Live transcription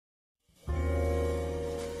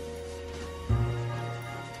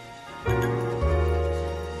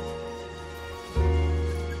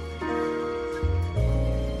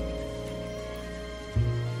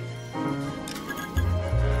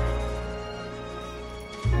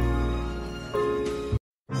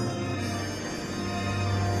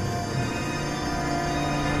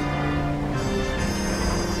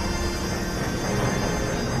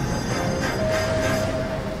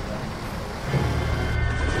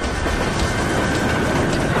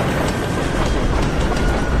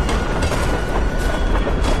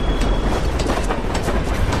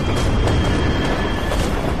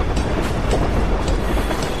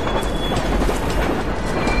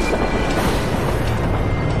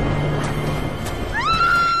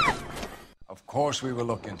course we will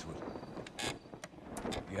look into it.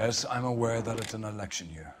 Yes, I'm aware that it's an election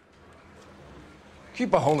year.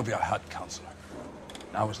 Keep a hold of your hat, Counselor.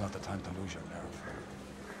 Now is not the time to lose your nerve.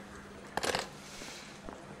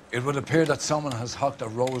 It would appear that someone has hocked a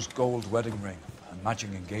rose gold wedding ring and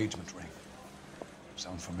matching engagement ring.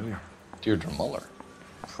 Sound familiar? Deirdre Muller.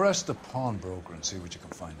 Press the pawnbroker and see what you can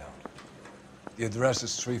find out. The address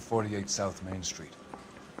is 348 South Main Street.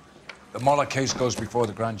 The Muller case goes before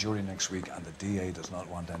the grand jury next week, and the DA does not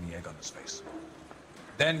want any egg on his face.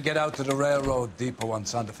 Then get out to the railroad depot on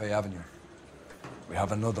Santa Fe Avenue. We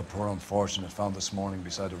have another poor unfortunate found this morning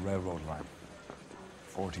beside a railroad line.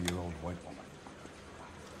 40-year-old white woman.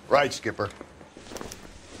 Right, Skipper.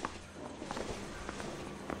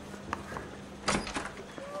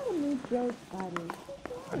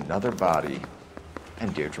 Another body,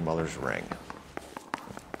 and Deirdre Muller's ring.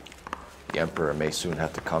 The Emperor may soon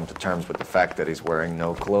have to come to terms with the fact that he's wearing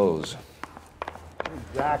no clothes. How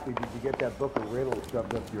exactly did you get that book of riddles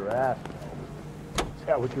shoved up your ass, man? Is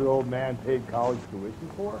that what your old man paid college tuition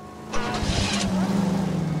for?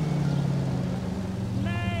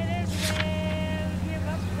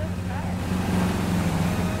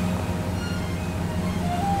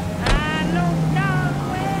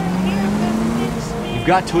 You've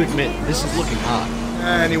got to admit, this is looking odd.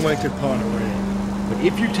 Anyone could pawn a ring. But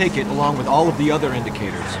if you take it along with all of the other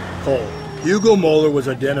indicators... Cole, Hugo Moeller was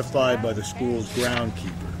identified by the school's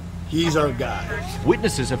groundkeeper. He's our guy.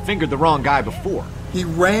 Witnesses have fingered the wrong guy before. He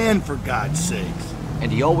ran, for God's sakes. And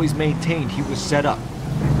he always maintained he was set up.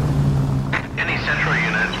 Any central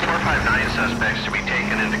unit, 459 suspects to be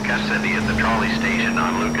taken into custody at the trolley station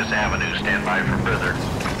on Lucas Avenue. Stand by for further.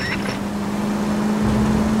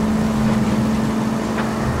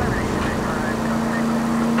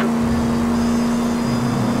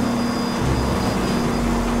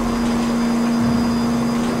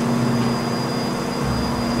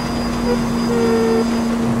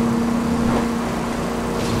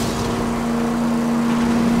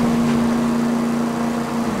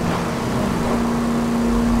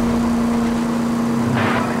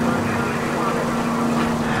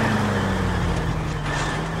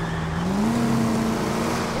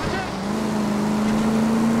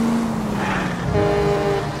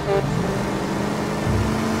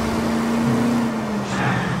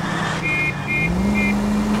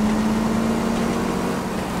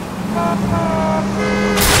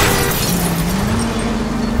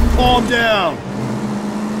 Calm down.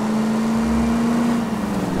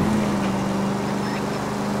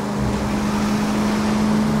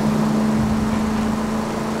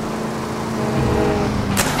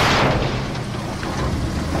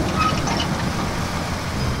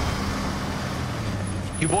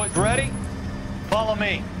 You boys ready? Follow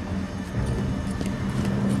me.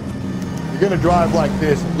 If you're gonna drive like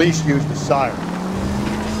this, at least use the siren.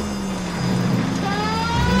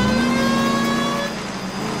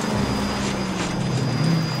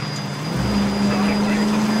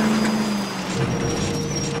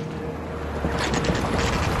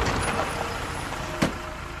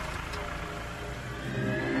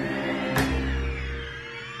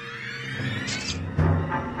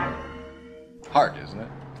 Hard, isn't it?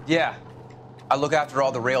 Yeah. I look after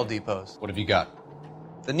all the rail depots. What have you got?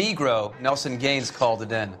 The Negro, Nelson Gaines, called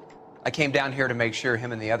it in. I came down here to make sure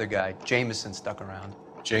him and the other guy, Jameson, stuck around.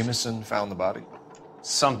 Jameson found the body?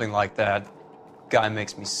 Something like that. Guy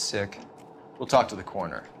makes me sick. We'll talk to the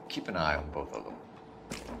coroner. Keep an eye on both of them.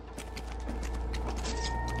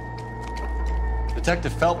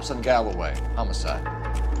 Detective Phelps and Galloway, homicide.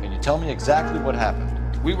 Can you tell me exactly what happened?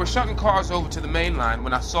 We were shutting cars over to the main line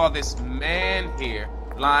when I saw this man here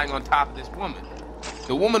lying on top of this woman.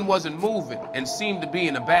 The woman wasn't moving and seemed to be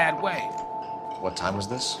in a bad way. What time was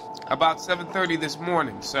this? About 7:30 this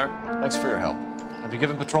morning, sir. Thanks for your help. Have you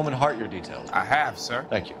given Patrolman Hart your details? I have, sir.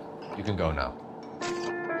 Thank you. You can go now.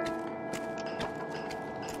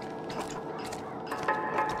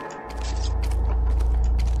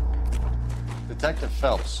 Detective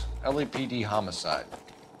Phelps, LAPD homicide.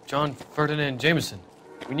 John Ferdinand Jameson.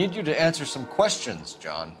 We need you to answer some questions,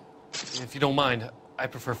 John. If you don't mind, I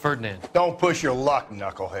prefer Ferdinand. Don't push your luck,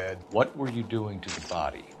 knucklehead. What were you doing to the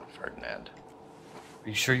body, Ferdinand? Are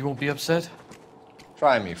you sure you won't be upset?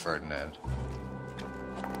 Try me, Ferdinand.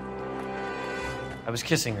 I was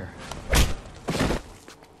kissing her.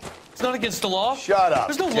 It's not against the law. Shut up.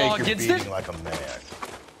 There's no Take law your against beating it. like a man.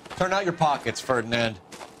 Turn out your pockets, Ferdinand.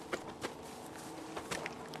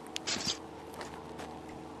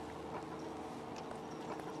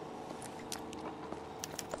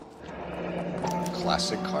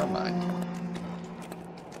 Classic Carmine.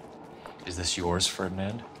 Is this yours,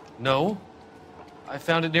 Ferdinand? No. I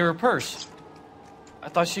found it near her purse. I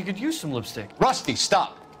thought she could use some lipstick. Rusty,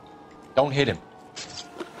 stop! Don't hit him.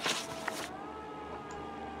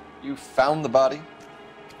 You found the body?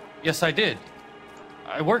 Yes, I did.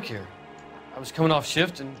 I work here. I was coming off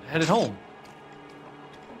shift and headed home.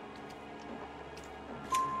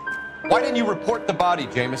 Why didn't you report the body,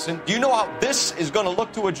 Jameson? Do you know how this is going to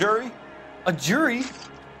look to a jury? A jury?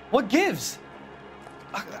 What gives?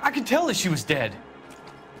 I could tell that she was dead.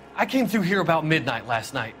 I came through here about midnight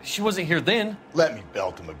last night. She wasn't here then. Let me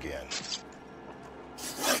belt him again.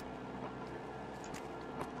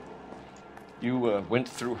 You went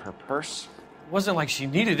through her purse? It wasn't like she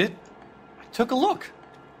needed it. I took a look.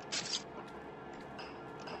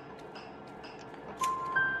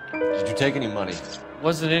 Did you take any money?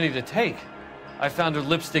 Wasn't any to take. I found her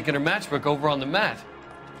lipstick and her matchbook over on the mat.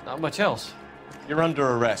 Not much else. You're under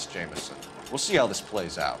arrest, Jameson. We'll see how this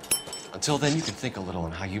plays out. Until then, you can think a little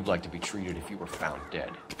on how you'd like to be treated if you were found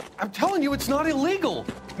dead. I'm telling you, it's not illegal.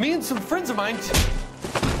 Me and some friends of mine...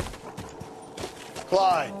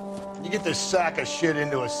 Clyde, you get this sack of shit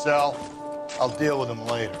into a cell. I'll deal with him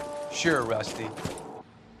later. Sure, Rusty.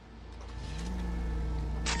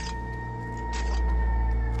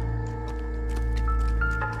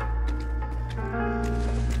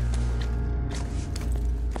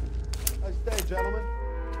 Nice day, gentlemen.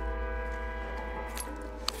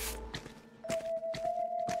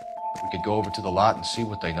 We could go over to the lot and see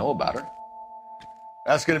what they know about her.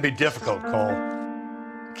 That's gonna be difficult, Cole.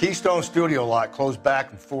 Keystone Studio lot closed back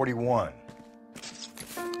in 41.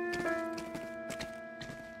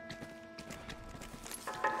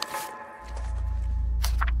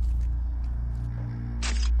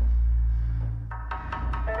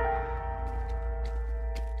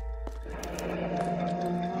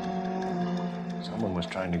 Someone was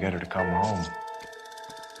trying to get her to come home.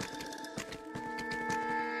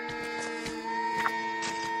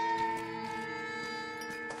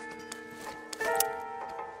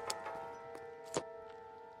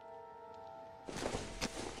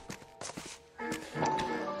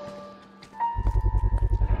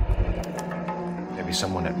 Maybe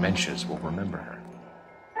someone at Mensch's will remember her.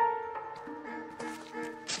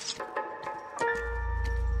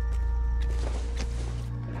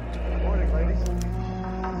 Morning, ladies.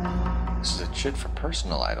 This is a chit for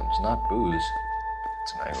personal items, not booze.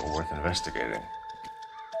 It's an angle worth investigating.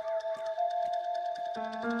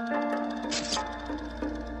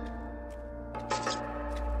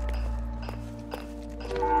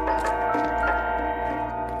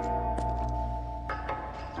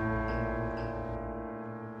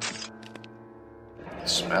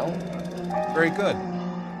 Smell? Very good.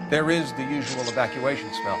 There is the usual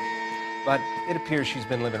evacuation smell, but it appears she's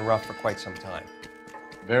been living rough for quite some time.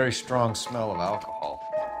 Very strong smell of alcohol.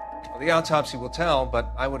 Well, the autopsy will tell,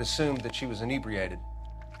 but I would assume that she was inebriated.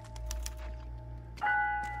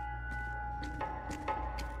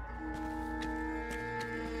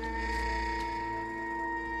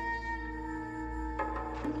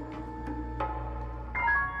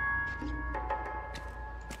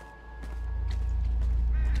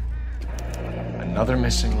 Another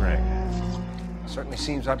missing ring. Certainly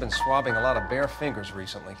seems I've been swabbing a lot of bare fingers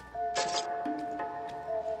recently.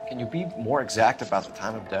 Can you be more exact about the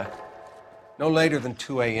time of death? No later than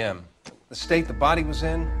 2 a.m. The state the body was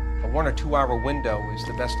in, a 1 or 2 hour window is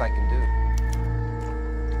the best I can do.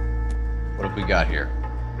 What have we got here?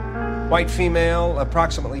 White female,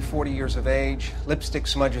 approximately 40 years of age, lipstick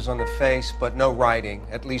smudges on the face, but no writing,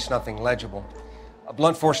 at least nothing legible. A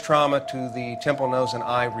blunt force trauma to the temple, nose, and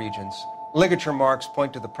eye regions. Ligature marks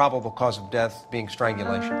point to the probable cause of death being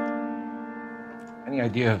strangulation. Any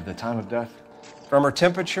idea of the time of death? From her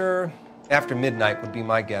temperature, after midnight would be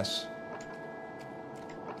my guess.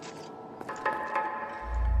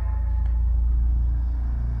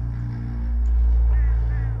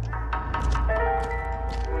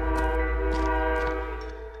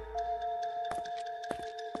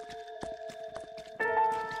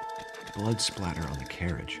 Blood splatter on the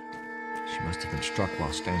carriage. She must have been struck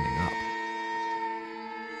while standing up.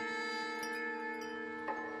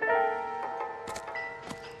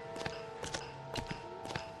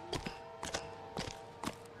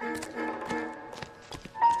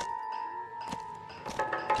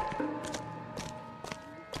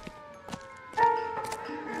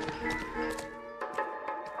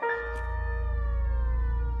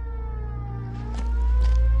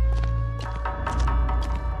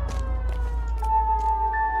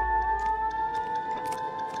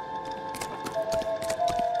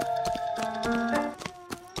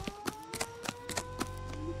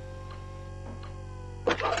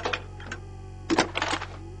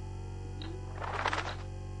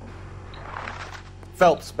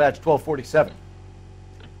 Phelps, badge 1247.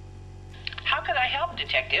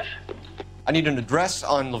 I need an address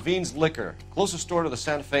on Levine's Liquor, closest store to the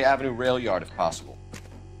Santa Fe Avenue rail yard, if possible.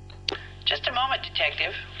 Just a moment,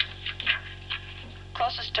 Detective.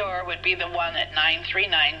 Closest store would be the one at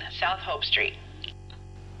 939 South Hope Street.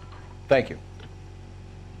 Thank you.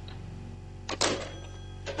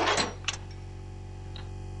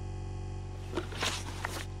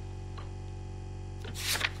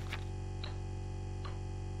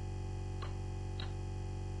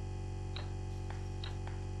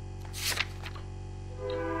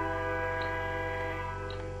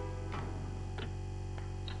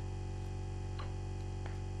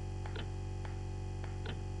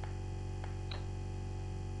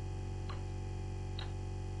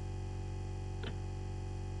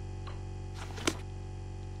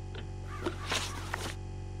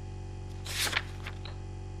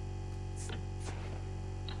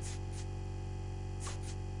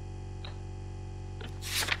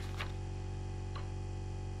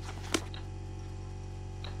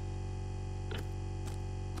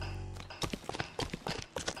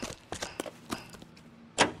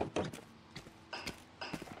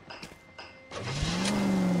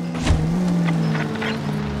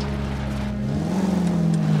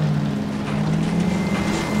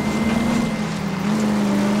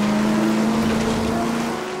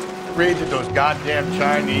 Read that those goddamn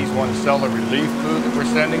Chinese want to sell the relief food that we're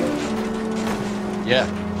sending? Yeah,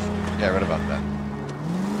 I read about that.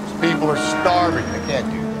 These people are starving. They can't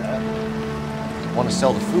do that. They want to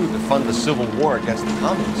sell the food to fund the civil war against the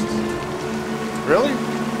communists. Really?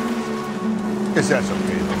 Guess that's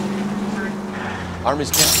okay then. Armies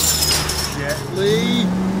can't... Gently.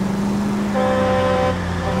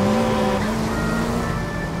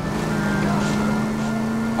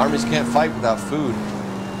 Armies can't fight without food.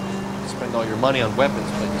 Spend all your money on weapons,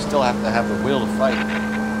 but you still have to have the will to fight.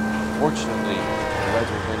 Fortunately, the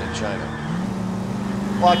Reds will win in China.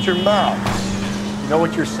 Watch your mouth. You know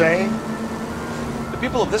what you're saying? The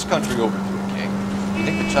people of this country overthrew a king. You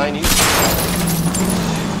think the Chinese...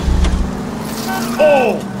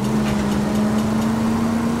 Oh!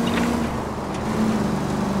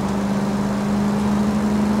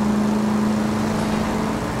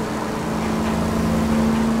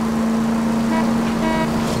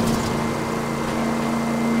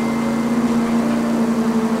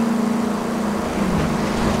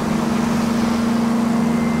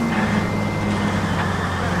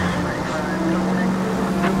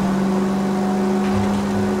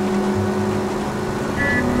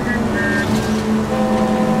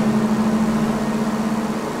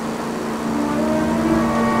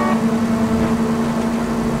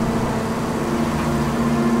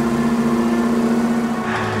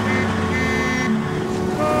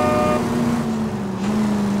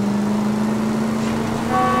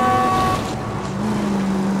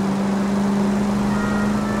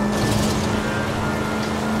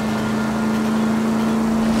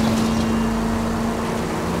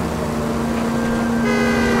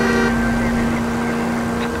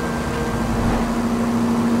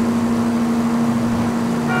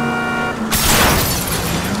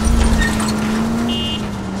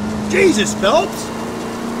 Jesus, Phelps!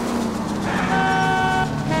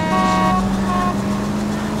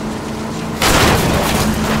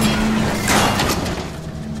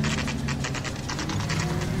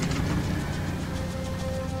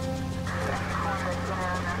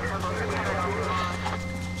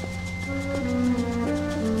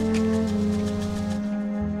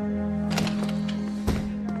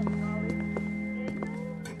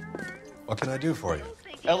 What can I do for you?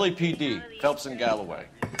 LAPD, Phelps and Galloway.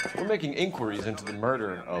 We're making inquiries into the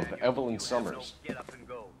murder of Evelyn Summers.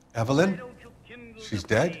 Evelyn? She's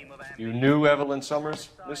dead? You knew Evelyn Summers,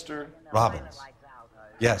 Mr. Robbins.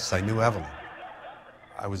 Yes, I knew Evelyn.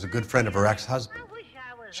 I was a good friend of her ex-husband.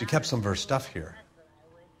 She kept some of her stuff here.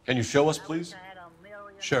 Can you show us, please?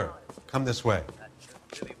 Sure. Come this way.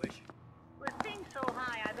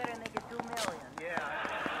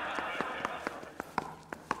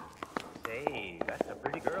 Say, that's a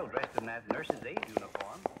pretty girl dressed in that nurse's aide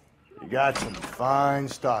uniform. You got some fine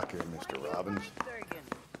stock here, Mr. Robbins.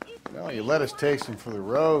 You know, you let us take some for the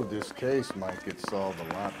road, this case might get solved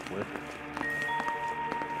a lot quicker.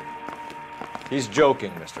 He's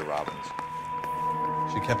joking, Mr. Robbins.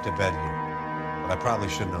 She kept a bed here, but I probably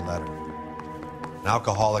shouldn't have let her. An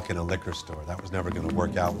alcoholic in a liquor store. That was never going to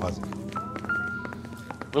work out, was it?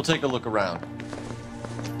 We'll take a look around.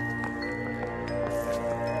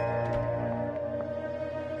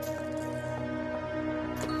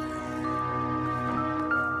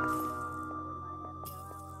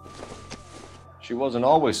 She wasn't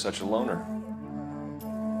always such a loner.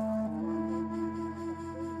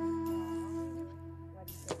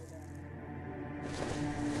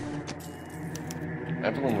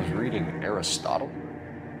 Aristotle?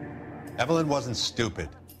 Evelyn wasn't stupid.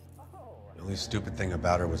 The only stupid thing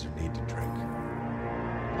about her was her need to drink.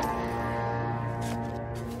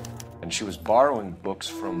 And she was borrowing books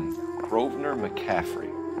from Grosvenor McCaffrey.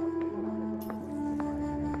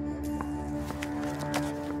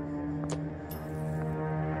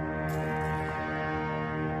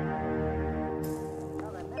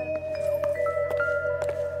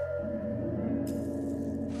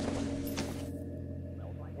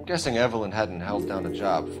 I'm guessing Evelyn hadn't held down a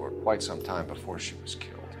job for quite some time before she was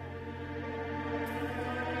killed.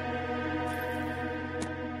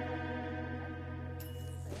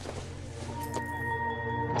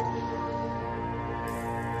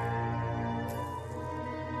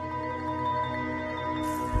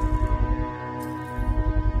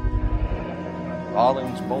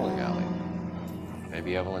 Rawlings Bowling Alley.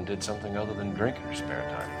 Maybe Evelyn did something other than drink in her spare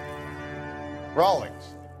time.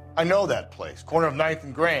 Rawlings. I know that place. Corner of 9th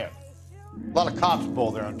and Grand. A lot of cops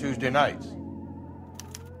bowl there on Tuesday nights.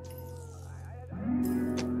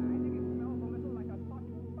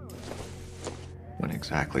 When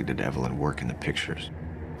exactly did Evelyn work in the pictures?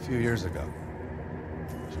 A few years ago.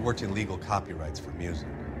 She worked in legal copyrights for music.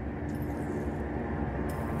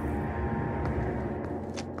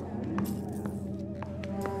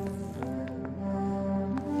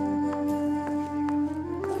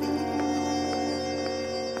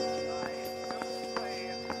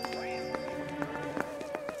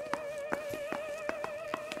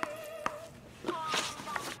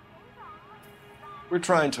 We're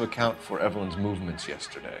trying to account for Evelyn's movements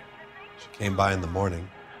yesterday. She came by in the morning.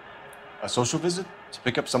 A social visit? To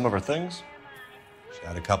pick up some of her things? She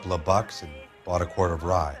had a couple of bucks and bought a quart of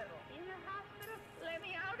rye.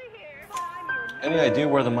 Any idea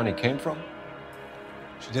where the money came from?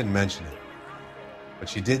 She didn't mention it, but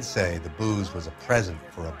she did say the booze was a present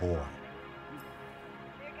for a boy.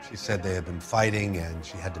 She said they had been fighting and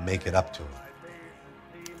she had to make it up to him.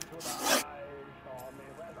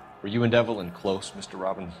 Were you and Evelyn close, Mr.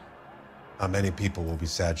 Robbins? Not many people will be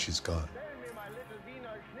sad she's gone.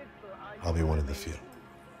 I'll be one of the few.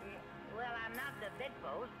 Well, I'm not the big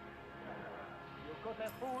boss. You could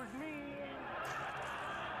have fooled me.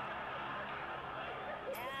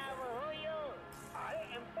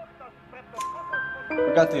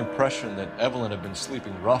 We got the impression that Evelyn had been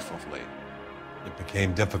sleeping rough of late. It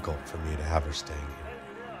became difficult for me to have her staying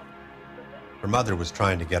here. Her mother was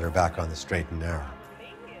trying to get her back on the straight and narrow.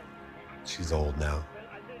 She's old now.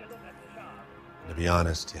 And to be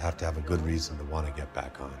honest, you have to have a good reason to want to get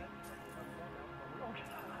back on.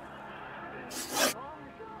 Do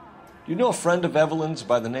you know a friend of Evelyn's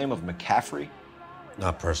by the name of McCaffrey?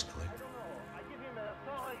 Not personally.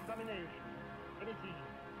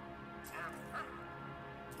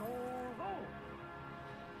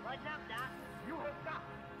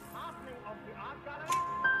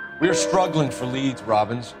 We're struggling for leads,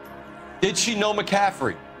 Robbins. Did she know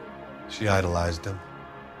McCaffrey? She idolized him.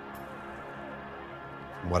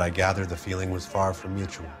 From what I gather, the feeling was far from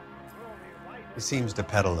mutual. He seems to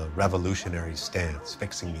peddle a revolutionary stance,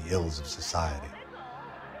 fixing the ills of society.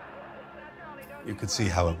 You could see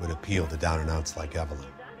how it would appeal to down-and-outs like Evelyn.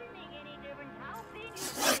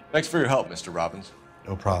 Thanks for your help, Mr. Robbins.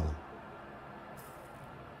 No problem.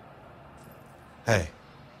 Hey,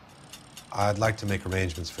 I'd like to make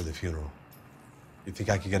arrangements for the funeral. You think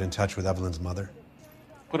I could get in touch with Evelyn's mother?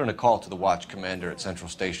 Put in a call to the watch commander at Central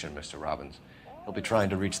Station, Mr. Robbins. He'll be trying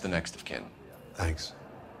to reach the next of kin. Thanks.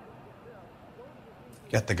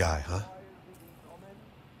 Get the guy, huh?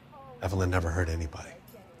 Evelyn never hurt anybody.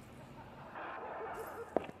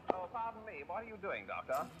 Oh, pardon me. What are you doing,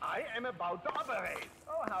 Doctor? I am about to operate.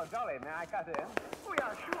 Oh, how jolly. May I cut in? Oh,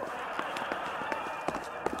 yeah, sure.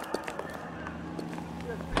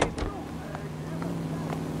 Yes, please do.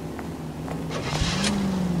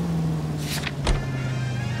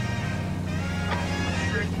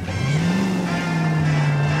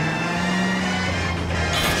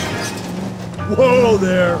 Whoa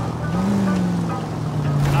there!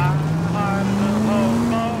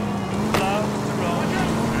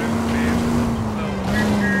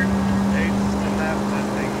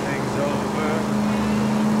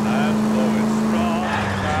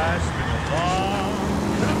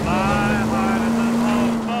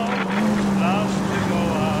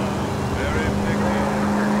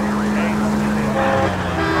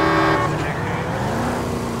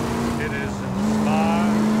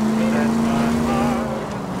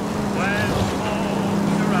 When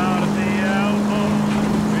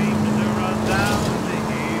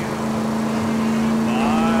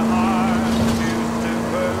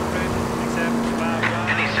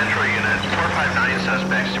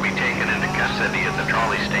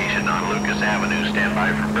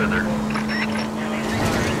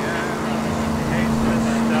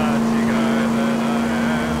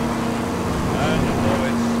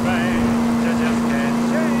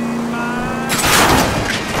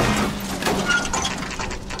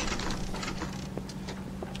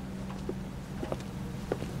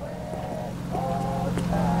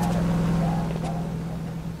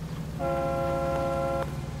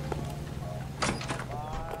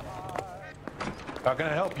How can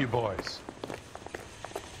I help you boys?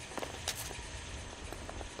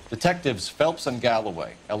 Detectives Phelps and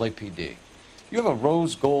Galloway, LAPD. You have a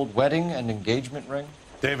rose gold wedding and engagement ring?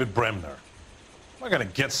 David Bremner. Am I gonna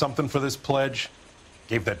get something for this pledge?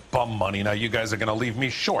 Gave that bum money, now you guys are gonna leave me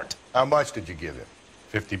short. How much did you give him?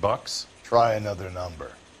 $50? Try another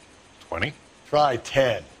number. 20? Try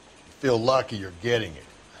 10. Feel lucky you're getting it.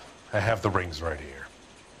 I have the rings right here.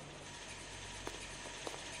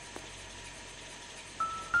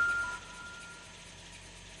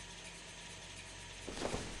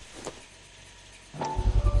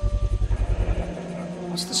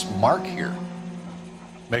 What's this mark here?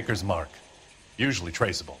 Maker's mark. Usually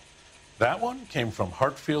traceable. That one came from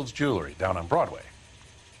Hartfield's Jewelry down on Broadway.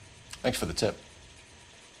 Thanks for the tip.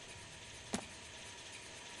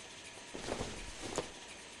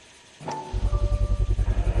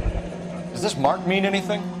 Does this mark mean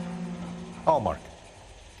anything? Hallmark.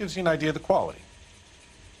 Gives you an idea of the quality.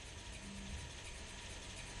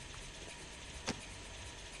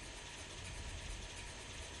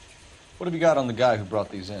 What have you got on the guy who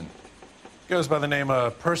brought these in? Goes by the name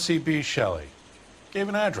of Percy B. Shelley. Gave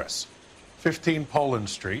an address. 15 Poland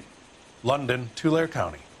Street, London, Tulare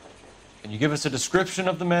County. Can you give us a description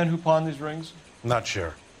of the man who pawned these rings? Not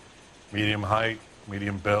sure. Medium height,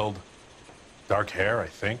 medium build, dark hair, I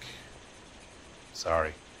think.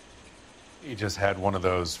 Sorry. He just had one of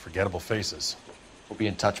those forgettable faces. We'll be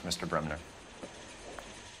in touch, Mr. Bremner.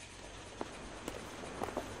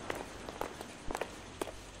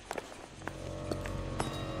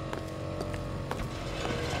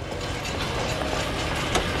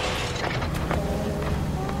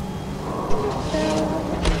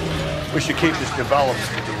 We should keep this development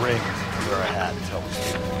with the rings under our hat until we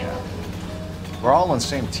see the gap. We're all on the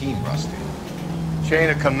same team, Rusty. Chain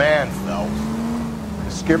of command, Phelps.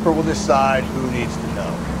 The skipper will decide who needs to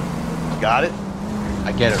know. Got it?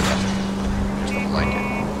 I get it, Rusty. Just don't like it.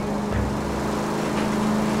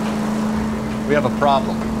 We have a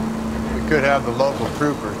problem. We could have the local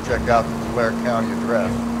troopers check out the Tulare County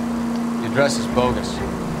address. The address is bogus.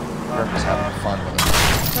 Kirk is having fun with it.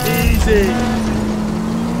 Easy!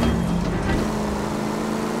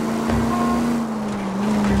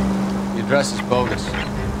 The address is bogus.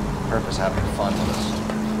 Herb is having fun with us.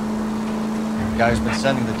 The guy who's been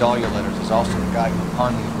sending the Dahlia letters is also the guy who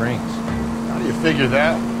pawned these rings. How do you figure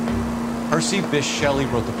that? Percy Bysshe Shelley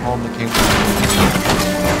wrote the poem that came from...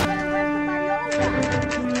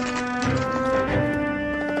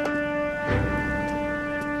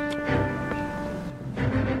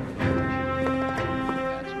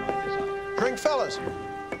 Drink, fellas.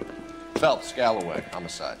 Phelps, Galloway,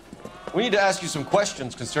 homicide. We need to ask you some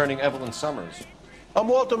questions concerning Evelyn Summers. I'm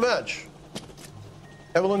Walter Mensch.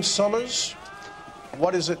 Evelyn Summers,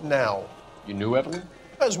 what is it now? You knew Evelyn?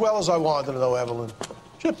 As well as I wanted to know Evelyn.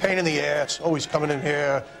 She's a pain in the ass, always coming in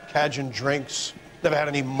here, cadging drinks, never had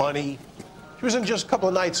any money. She was in just a couple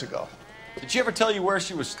of nights ago. Did she ever tell you where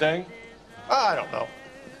she was staying? I don't know.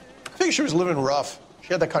 I think she was living rough. She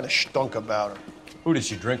had that kind of stunk about her. Who did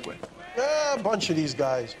she drink with? A bunch of these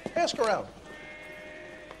guys. Ask around.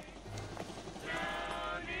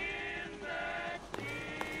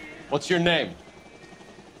 What's your name?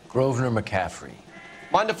 Grosvenor McCaffrey.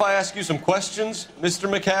 Mind if I ask you some questions, Mr.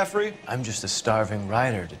 McCaffrey? I'm just a starving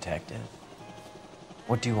writer, Detective.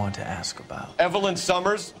 What do you want to ask about? Evelyn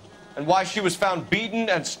Summers, and why she was found beaten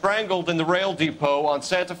and strangled in the rail depot on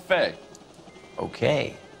Santa Fe.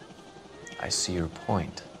 Okay. I see your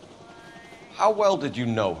point. How well did you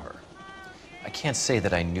know her? I can't say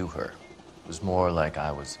that I knew her. It was more like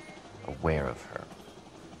I was aware of her.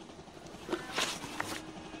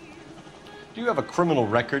 Do you have a criminal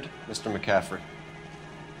record, Mr. McCaffrey?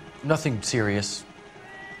 Nothing serious.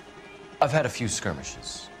 I've had a few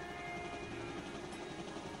skirmishes.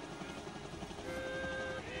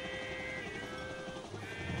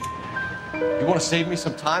 You want to save me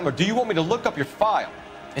some time, or do you want me to look up your file?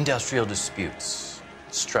 Industrial disputes,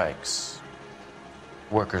 strikes,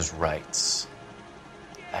 workers' rights,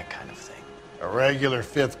 that kind of thing. A regular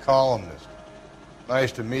fifth columnist.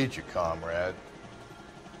 Nice to meet you, comrade.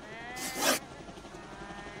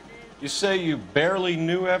 You say you barely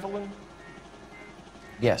knew Evelyn?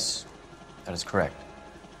 Yes, that is correct.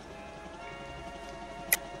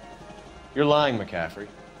 You're lying, McCaffrey.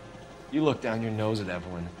 You looked down your nose at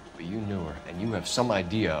Evelyn, but you knew her, and you have some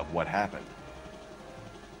idea of what happened.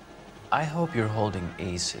 I hope you're holding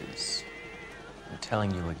aces. I'm telling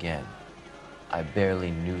you again, I barely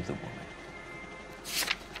knew the woman.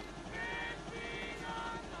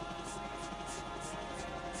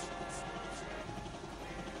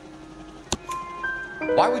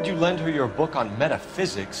 Why would you lend her your book on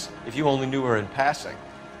metaphysics if you only knew her in passing?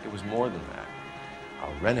 It was more than that.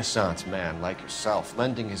 A Renaissance man like yourself,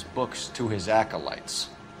 lending his books to his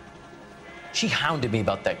acolytes. She hounded me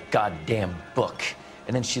about that goddamn book,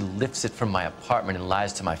 and then she lifts it from my apartment and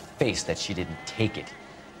lies to my face that she didn't take it,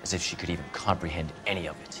 as if she could even comprehend any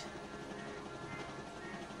of it.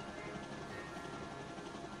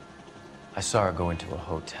 I saw her go into a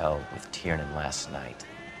hotel with Tiernan last night.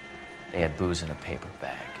 They had booze in a paper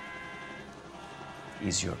bag.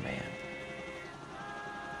 He's your man.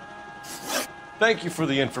 Thank you for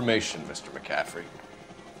the information, Mr. McCaffrey.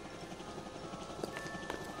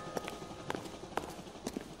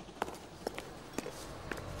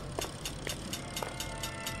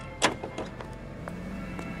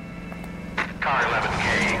 Car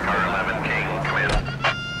 11K, Car 11 King, come in.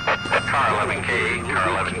 Car 11K, Car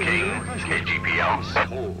 11 King,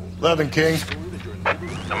 KGPL. 11 King.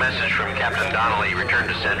 A message from Captain Donnelly, return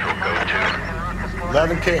to Central, code 2.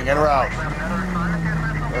 11 King, en route.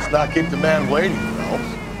 Let's not keep the man waiting,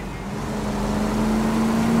 Phelps.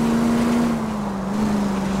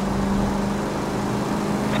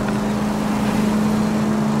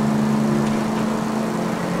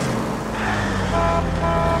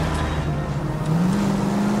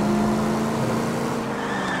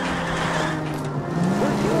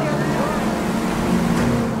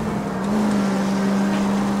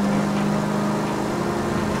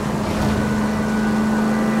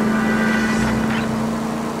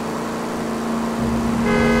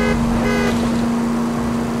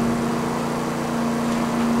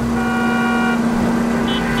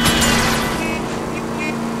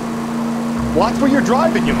 Watch where you're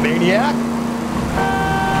driving, you maniac!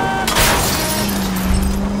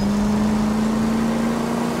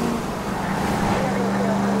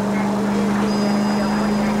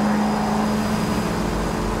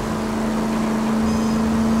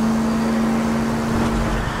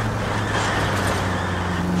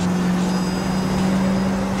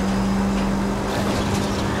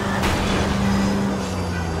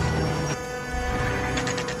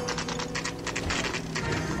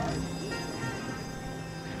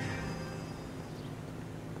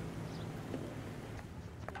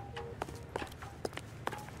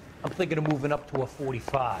 I'm thinking of moving up to a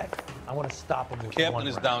 45. I want to stop him with Captain one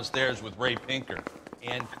is round. downstairs with Ray Pinker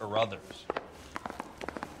and Carruthers.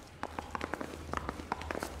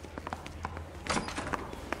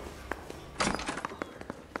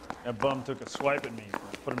 That bum took a swipe at me.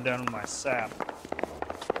 I put him down in my sap.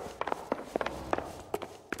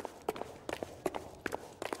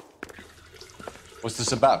 What's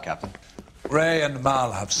this about, Captain? Ray and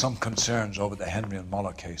Mal have some concerns over the Henry and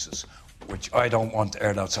Muller cases, which I don't want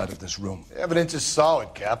aired outside of this room. The evidence is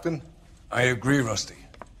solid, Captain. I agree, Rusty.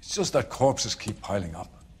 It's just that corpses keep piling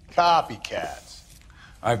up. Copycats.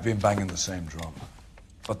 I've been banging the same drum.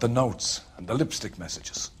 But the notes and the lipstick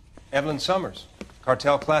messages. Evelyn Summers,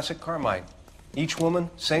 Cartel Classic Carmine. Each woman,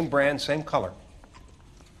 same brand, same color.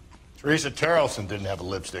 Teresa Terrelson didn't have a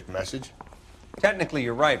lipstick message. Technically,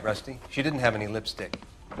 you're right, Rusty. She didn't have any lipstick,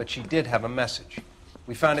 but she did have a message.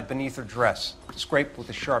 We found it beneath her dress, scraped with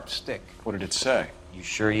a sharp stick. What did it say? You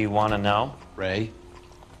sure you want to know? Ray?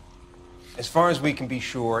 As far as we can be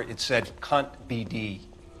sure, it said cunt BD.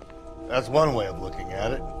 That's one way of looking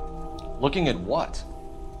at it. Looking at what?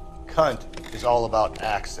 Cunt is all about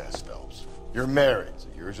access, Phelps. You're married, so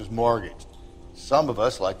yours is mortgaged. Some of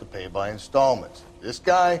us like to pay by installments. This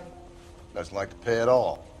guy doesn't like to pay at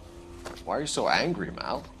all. Why are you so angry,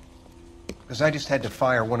 Mal? Because I just had to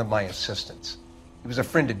fire one of my assistants. He was a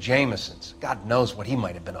friend of Jameson's. God knows what he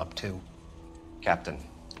might have been up to. Captain,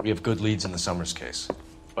 we have good leads in the Summers case,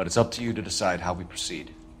 but it's up to you to decide how we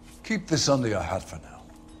proceed. Keep this under your hat for now.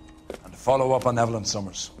 And follow up on Evelyn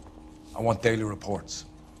Summers. I want daily reports.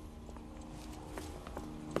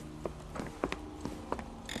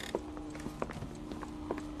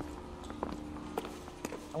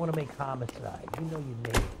 I want to make homicide. You know you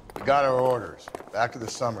made it. We got our orders. Back to the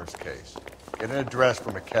Summers case. Get an address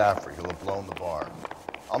for McCaffrey. He'll have blown the bar.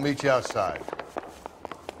 I'll meet you outside.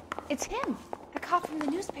 It's him. The cop from the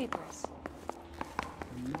newspapers.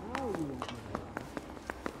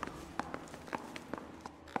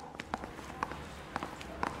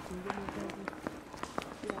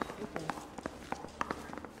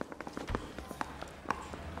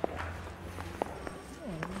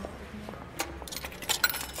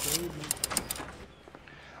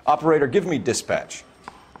 Operator, give me dispatch.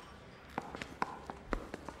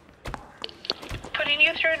 Putting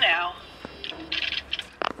you through now.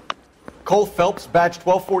 Cole Phelps, badge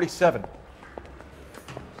 1247.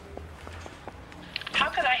 How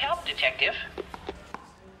can I help, Detective?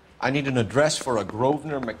 I need an address for a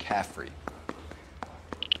Grosvenor McCaffrey.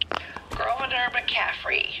 Grosvenor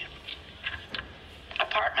McCaffrey.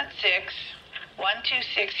 Apartment 6,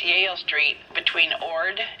 126 Yale Street, between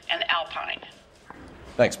Ord and Alpine.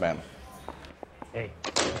 Thanks, ma'am. Hey, I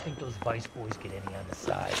think those Vice boys get any on the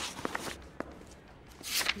side.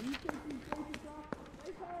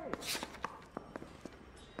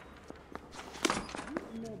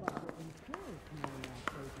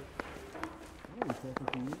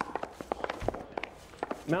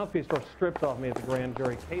 Mouthpiece got stripped off me at the grand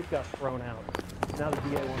jury. Case got thrown out. Now the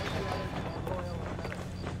DA wants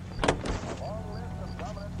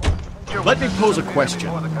to... Let me pose a question.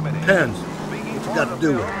 Depends. What you got to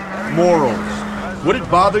do with it? Morals. Would it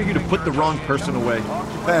bother you to put the wrong person away?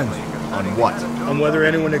 Depends. On what? On whether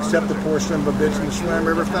anyone except the poor son of a bitch in the Slam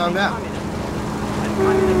River found out.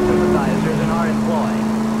 Sympathizers in our employ.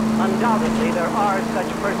 Undoubtedly, there are such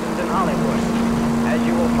persons in Hollywood, as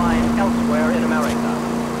you will find elsewhere in America.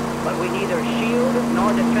 But we neither shield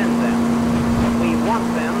nor defend them. We want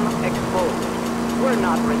them exposed. We're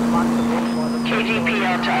not responsible for the...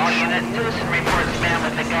 KGPL to all units. Citizen reports man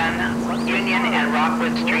with a gun. Union and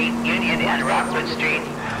Rockwood Street. Union and Rockwood Street.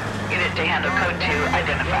 Unit to handle code 2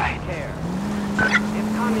 identified. If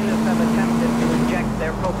communists have attempted to inject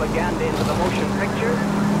their propaganda into the motion picture,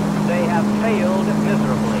 they have failed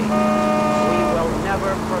miserably. We will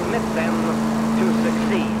never permit them to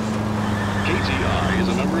succeed. KTI is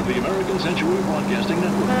a member of the American Century Broadcasting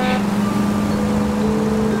Network.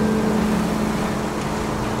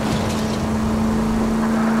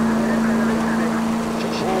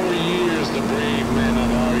 The brave men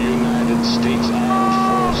of our United States Armed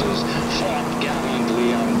Forces fought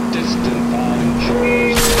gallantly on distant foreign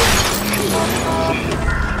shores.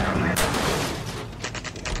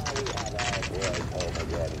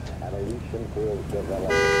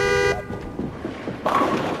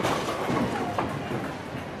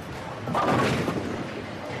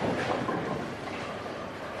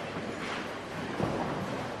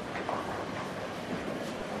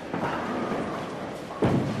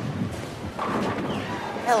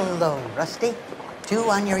 Hello, Rusty. 2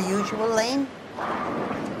 on your usual lane?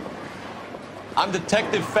 I'm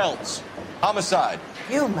Detective Phelps. Homicide.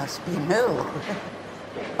 You must be new.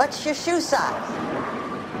 What's your shoe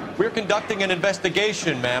size? We're conducting an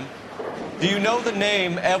investigation, ma'am. Do you know the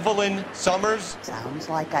name Evelyn Summers? Sounds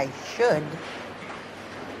like I should.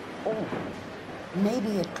 Oh,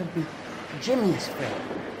 maybe it could be Jimmy's friend.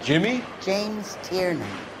 Jimmy? James Tiernan.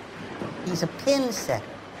 He's a pin setter.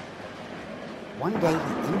 One day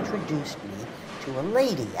he introduced me to a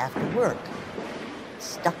lady after work. It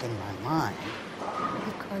stuck in my mind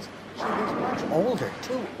because she was much older,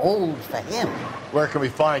 too old for him. Where can we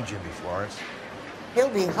find Jimmy, Florence? He'll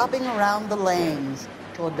be hopping around the lanes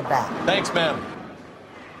toward the back. Thanks, ma'am.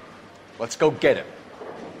 Let's go get him.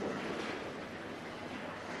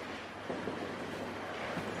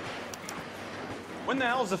 When the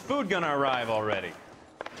hell's the food gonna arrive already?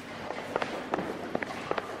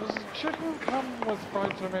 Does chicken come with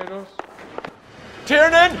fried tomatoes?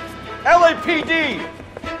 Tiernan! LAPD!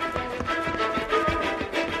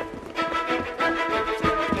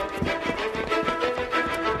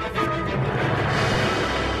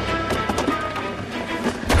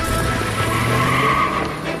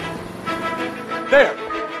 There!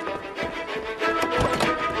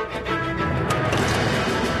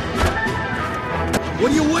 What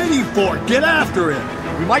are you waiting for? Get after him!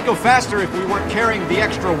 We might go faster if we weren't carrying the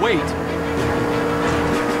extra weight.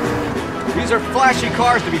 These are flashy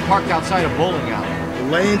cars to be parked outside a bowling alley.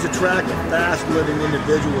 The lanes attract a fast-living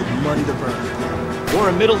individual with money to burn. Or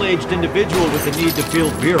a middle-aged individual with the need to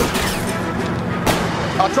feel virile.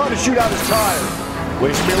 I'll try to shoot out his tires.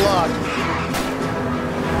 Wish me luck.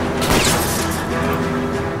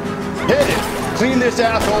 Hit it! Clean this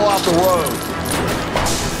asshole off the road.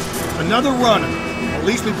 Another runner. At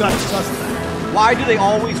least we've got a suspect. Why do they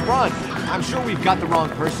always run? I'm sure we've got the wrong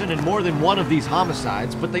person in more than one of these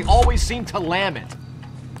homicides, but they always seem to lam it.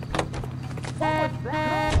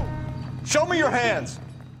 Show me your hands!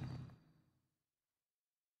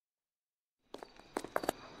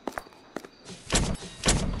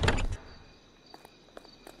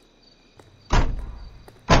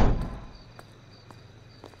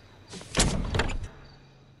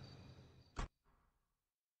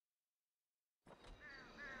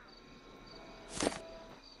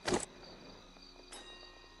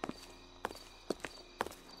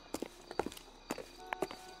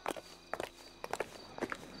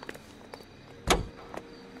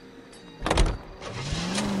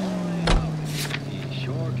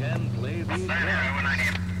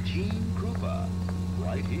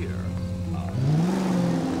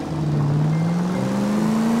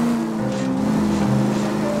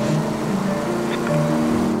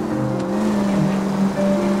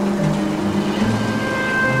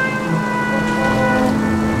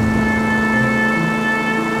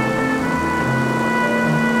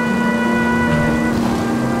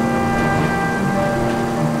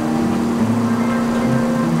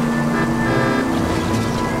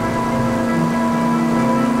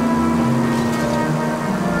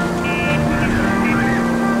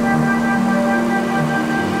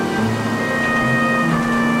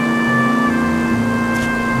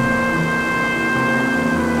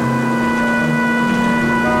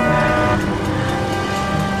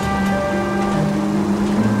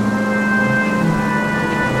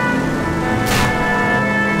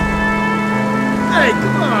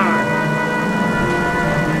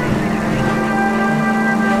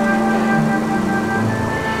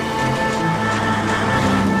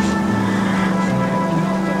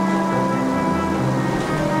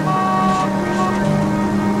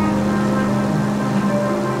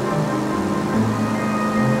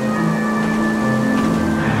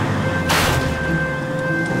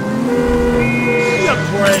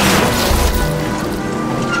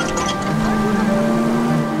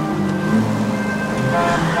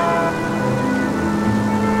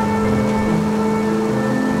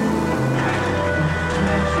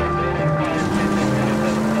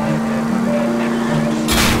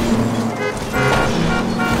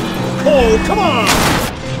 Come on!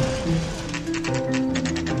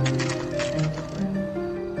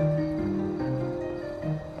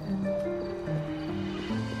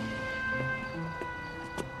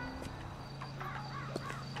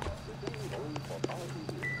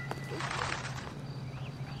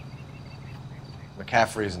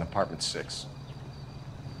 McCaffrey is in apartment 6.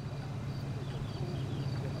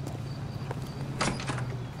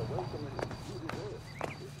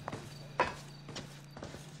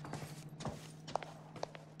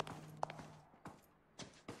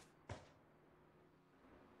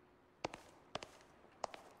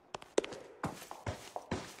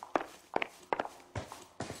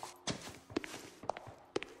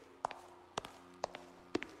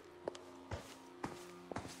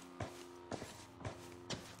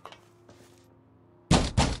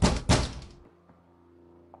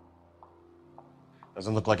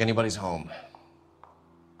 Doesn't look like anybody's home.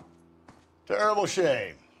 Terrible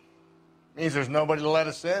shame. Means there's nobody to let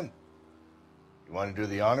us in. You want to do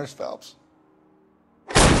the honors, Phelps?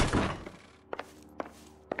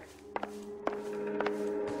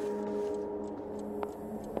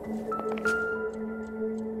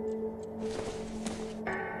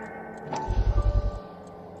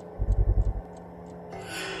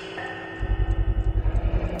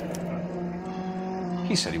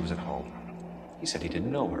 He said he was at home. He said he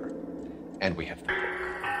didn't know her. And we have the book.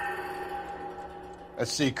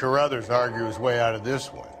 Let's see Carruthers argue his way out of this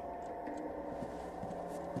one.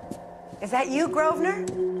 Is that you, Grosvenor?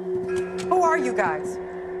 Who are you guys?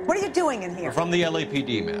 What are you doing in here? We're from the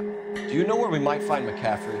LAPD, ma'am. Do you know where we might find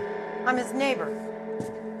McCaffrey? I'm his neighbor.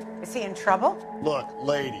 Is he in trouble? Look,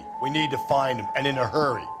 lady, we need to find him, and in a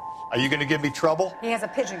hurry. Are you going to give me trouble? He has a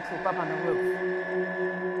pigeon coop up on the roof.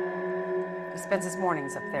 He spends his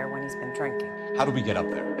mornings up there when he's been drinking. How do we get up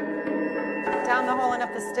there? Down the hall and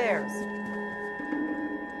up the stairs.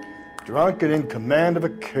 Drunk and in command of a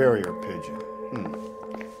carrier pigeon.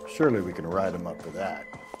 Surely we can write him up for that.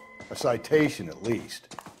 A citation, at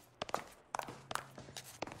least.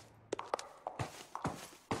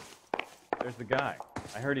 There's the guy.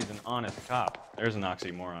 I heard he's an honest cop. There's an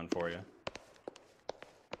oxymoron for you.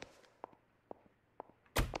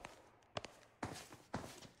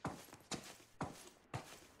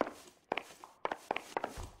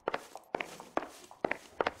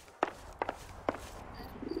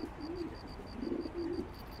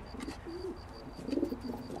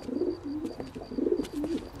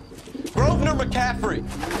 McCaffrey!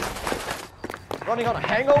 Running on a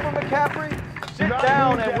hangover, McCaffrey? Sit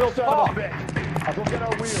down and we'll talk. I'll go get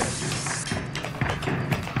our wheels.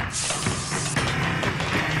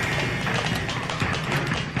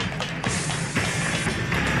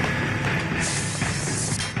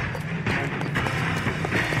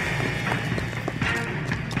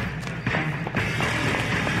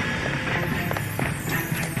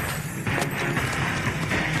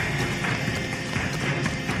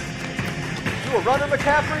 You a runner,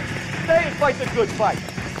 McCaffrey? Stay and fight the good fight.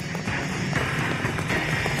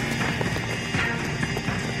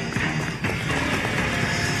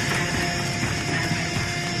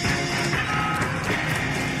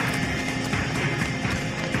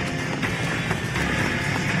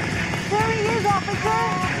 There he is, officer!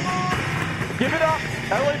 Give it up,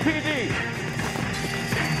 LAPD.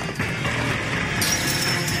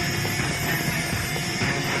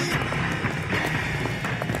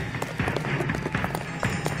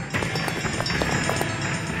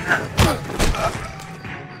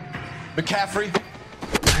 McCaffrey,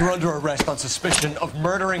 you're under arrest on suspicion of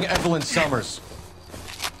murdering Evelyn Summers.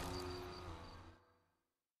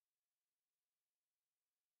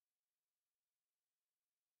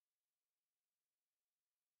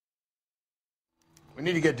 We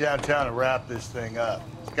need to get downtown and wrap this thing up.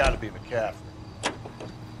 It's got to be McCaffrey.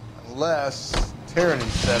 Unless Tyranny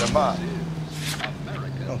set him up. I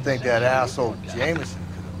don't think that asshole Jameson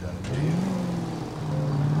could have done it, do you?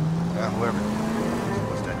 Well, whoever did it,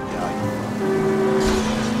 what's that guy?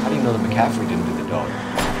 How do you know that McCaffrey didn't do the dog?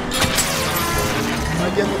 I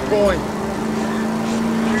get the point.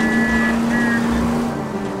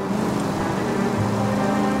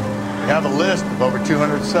 We have a list of over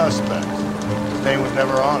 200 suspects. His name was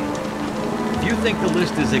never on it. If you think the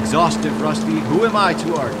list is exhaustive, Rusty, who am I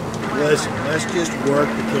to argue? Listen, let's just work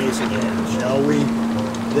the case again, shall we?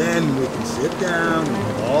 Then we can sit down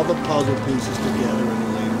and put all the puzzle pieces together at a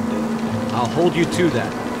later date. I'll hold you to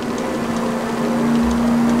that.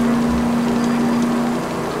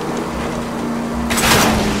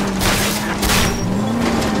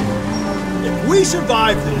 If we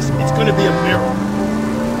survive this, it's going to be a miracle.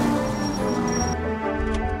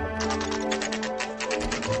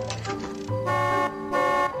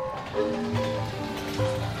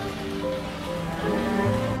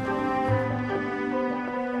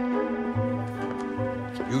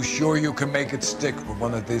 you sure you can make it stick with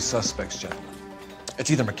one of these suspects, gentlemen? It's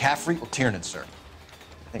either McCaffrey or Tiernan, sir.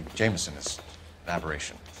 I think Jameson is an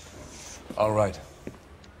aberration. All right.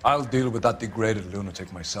 I'll deal with that degraded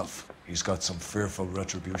lunatic myself. He's got some fearful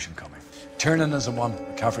retribution coming. Tiernan isn't one,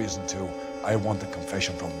 McCaffrey isn't two. I want a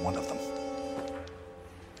confession from one of them.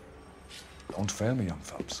 Don't fail me, young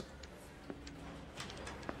fellas.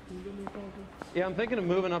 Yeah, I'm thinking of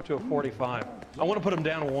moving up to a 45. I want to put him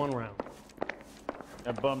down to 1 round.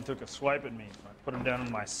 That bum took a swipe at me. I put him down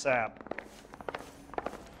in my sap.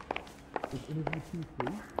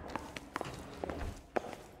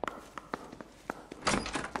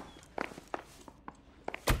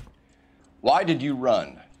 Why did you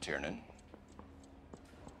run, Tiernan?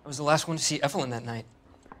 I was the last one to see Evelyn that night.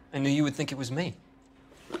 I knew you would think it was me.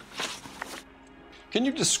 Can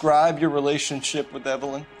you describe your relationship with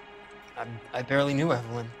Evelyn? I barely knew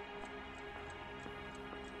Evelyn.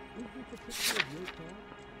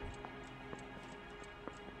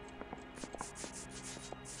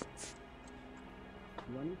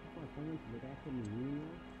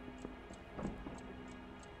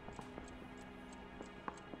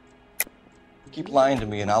 Keep lying to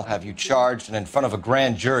me and I'll have you charged and in front of a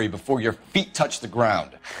grand jury before your feet touch the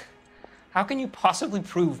ground. How can you possibly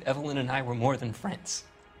prove Evelyn and I were more than friends?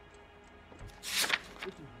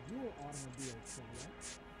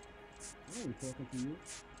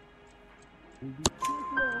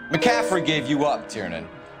 McCaffrey gave you up, Tiernan.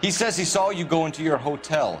 He says he saw you go into your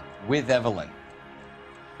hotel with Evelyn.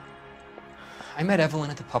 I met Evelyn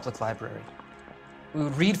at the public library. We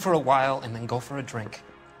would read for a while and then go for a drink.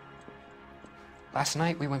 Last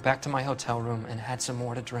night, we went back to my hotel room and had some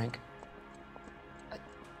more to drink.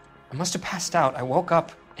 I must have passed out. I woke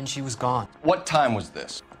up and she was gone. What time was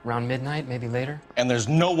this? Around midnight, maybe later. And there's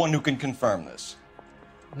no one who can confirm this?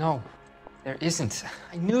 No, there isn't.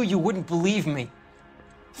 I knew you wouldn't believe me.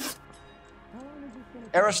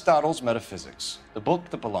 Aristotle's Metaphysics, the book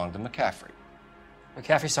that belonged to McCaffrey.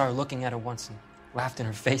 McCaffrey saw her looking at it once and laughed in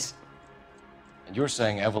her face. And you're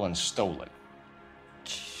saying Evelyn stole it?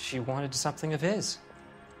 She wanted something of his.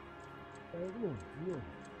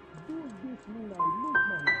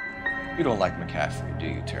 You don't like McCaffrey, do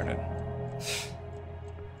you, Tiernan?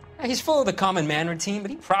 He's full of the common man routine,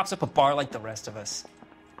 but he props up a bar like the rest of us.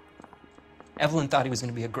 Evelyn thought he was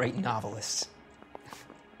going to be a great novelist.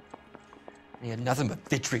 And he had nothing but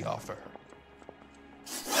vitriol for her.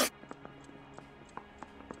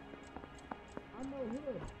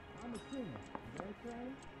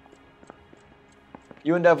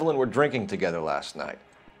 You and Evelyn were drinking together last night,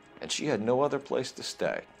 and she had no other place to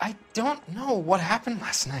stay. I don't know what happened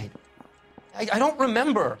last night. I don't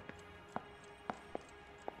remember.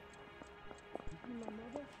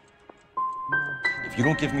 If you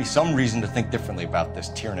don't give me some reason to think differently about this,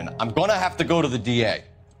 Tiernan, I'm gonna have to go to the DA.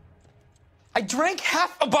 I drank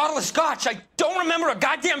half a bottle of scotch. I don't remember a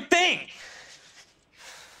goddamn thing.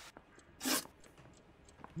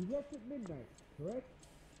 You left at midnight, correct?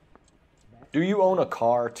 Do you own a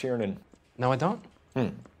car, Tiernan? No, I don't.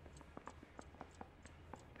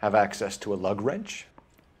 Have access to a lug wrench?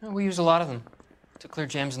 No, we use a lot of them to clear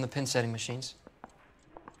jams in the pin setting machines.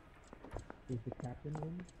 Is the captain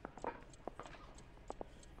in?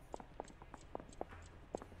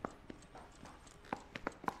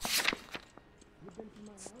 You been to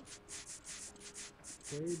my house?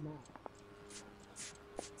 Afraid not.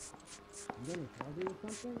 You gonna tell me or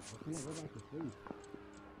something? Or can I go back to sleep?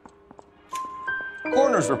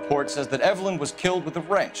 Coroner's report says that Evelyn was killed with a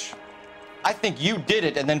wrench. I think you did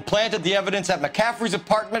it and then planted the evidence at McCaffrey's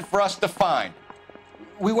apartment for us to find.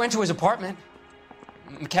 We went to his apartment.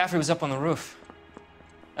 McCaffrey was up on the roof.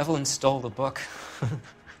 Evelyn stole the book.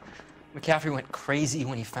 McCaffrey went crazy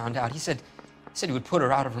when he found out. He said he would put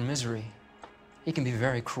her out of her misery. He can be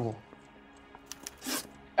very cruel.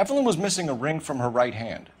 Evelyn was missing a ring from her right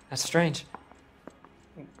hand. That's strange.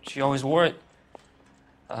 She always wore it.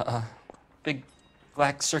 Big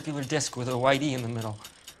black circular disc with a white E in the middle.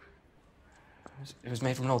 It was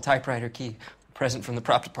made from an old typewriter key, a present from the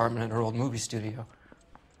prop department at her old movie studio.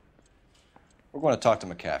 We're going to talk to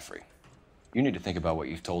McCaffrey. You need to think about what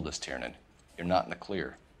you've told us, Tiernan. You're not in the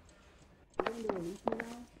clear.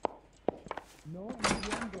 No,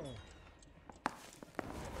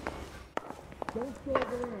 don't stay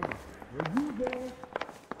there. Were you there?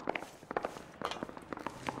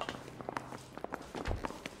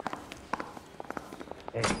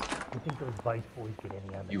 Hey, you think those Vice boys get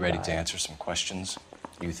any other? You ready to answer some questions?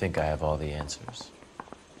 You think I have all the answers?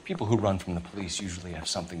 People who run from the police usually have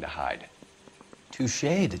something to hide.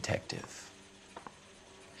 Touché, detective.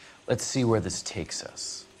 Let's see where this takes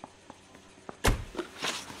us.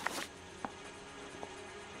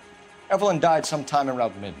 Evelyn died sometime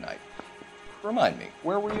around midnight. Remind me,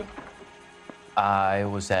 where were you? I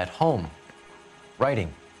was at home,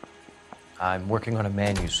 writing. I'm working on a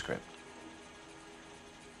manuscript.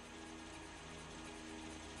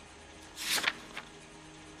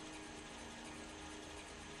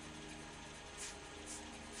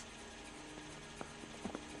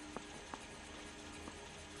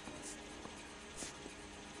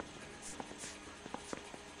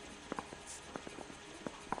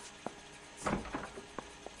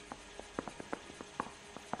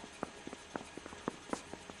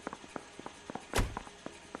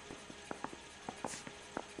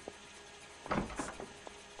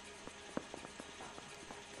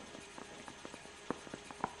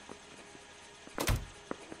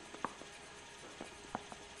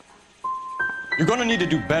 You're gonna need to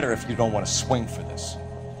do better if you don't want to swing for this.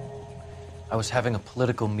 I was having a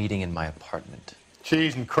political meeting in my apartment.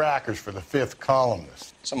 Cheese and crackers for the 5th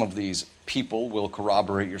columnist. Some of these people will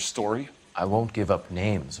corroborate your story. I won't give up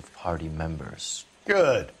names of party members.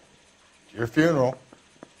 Good. It's your funeral.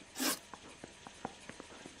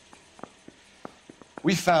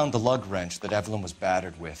 We found the lug wrench that Evelyn was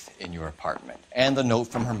battered with in your apartment, and the note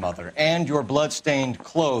from her mother, and your blood-stained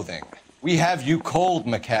clothing. We have you cold,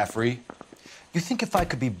 McCaffrey. You think if I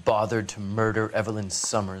could be bothered to murder Evelyn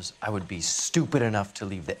Summers, I would be stupid enough to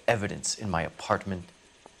leave the evidence in my apartment?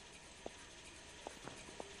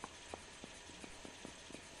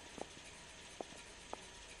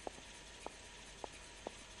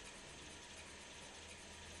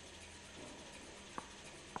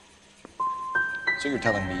 So you're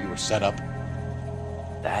telling me you were set up?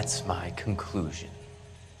 That's my conclusion.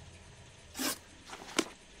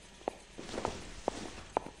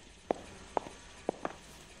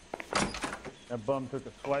 That bum took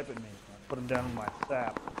a swipe at me. I put him down in my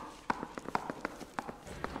sap.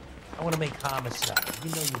 I want to make homicide.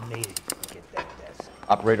 You know you made it if you get that desk.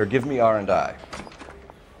 Operator, give me R&I.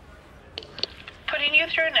 Putting you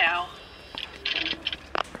through now.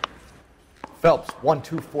 Phelps,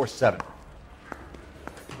 1247.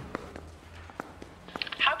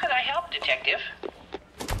 How could I help, Detective?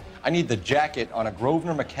 I need the jacket on a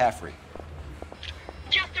Grosvenor McCaffrey.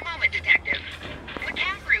 Just a moment, Detective.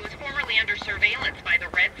 McCaffrey was formerly under surveillance by the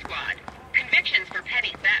Red Squad. Convictions for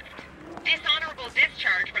petty theft. Dishonorable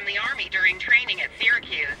discharge from the Army during training at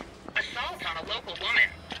Syracuse. Assault on a local woman.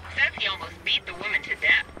 Says he almost beat the woman to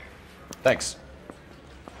death. Thanks.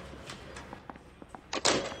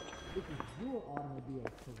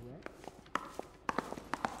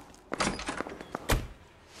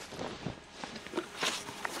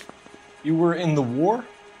 You were in the war?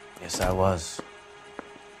 Yes, I was.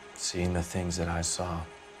 Seeing the things that I saw,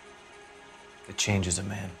 it changes a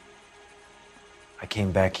man. I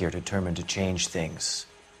came back here determined to change things.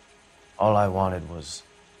 All I wanted was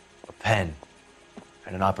a pen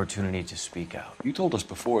and an opportunity to speak out. You told us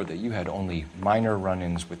before that you had only minor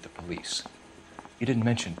run-ins with the police. You didn't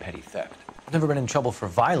mention petty theft. I've never been in trouble for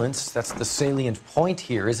violence. That's the salient point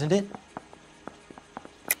here, isn't it?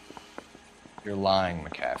 You're lying,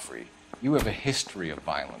 McCaffrey. You have a history of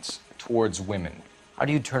violence towards women. How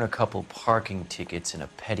do you turn a couple parking tickets and a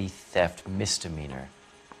petty theft misdemeanor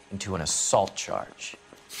into an assault charge?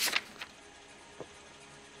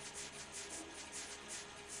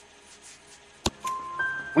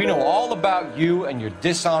 We know all about you and your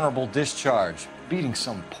dishonorable discharge, beating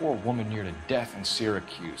some poor woman near to death in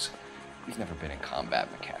Syracuse. You've never been in combat,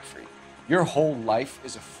 McCaffrey. Your whole life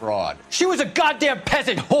is a fraud. She was a goddamn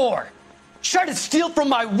peasant whore! She tried to steal from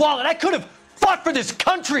my wallet. I could have fought for this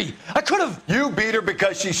country. I could have... You beat her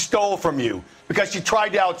because she stole from you. Because she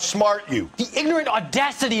tried to outsmart you. The ignorant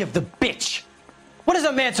audacity of the bitch. What is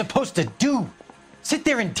a man supposed to do? Sit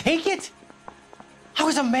there and take it? How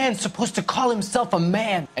is a man supposed to call himself a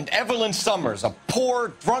man? And Evelyn Summers, a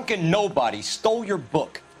poor, drunken nobody, stole your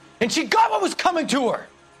book. And she got what was coming to her.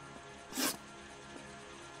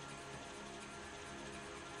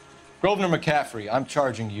 Grosvenor McCaffrey, I'm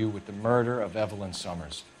charging you with the murder of Evelyn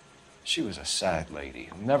Summers. She was a sad lady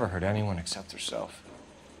who never hurt anyone except herself.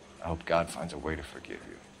 I hope God finds a way to forgive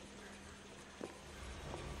you.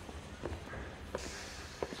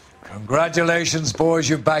 Congratulations, boys.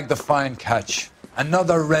 You bagged the fine catch.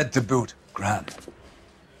 Another red to boot. Grand.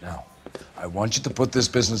 Now, I want you to put this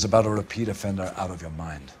business about a repeat offender out of your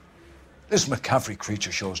mind. This McCaffrey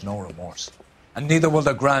creature shows no remorse, and neither will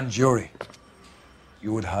the grand jury.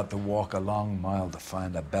 You would have to walk a long mile to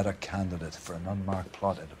find a better candidate for an unmarked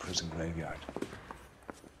plot in the prison graveyard.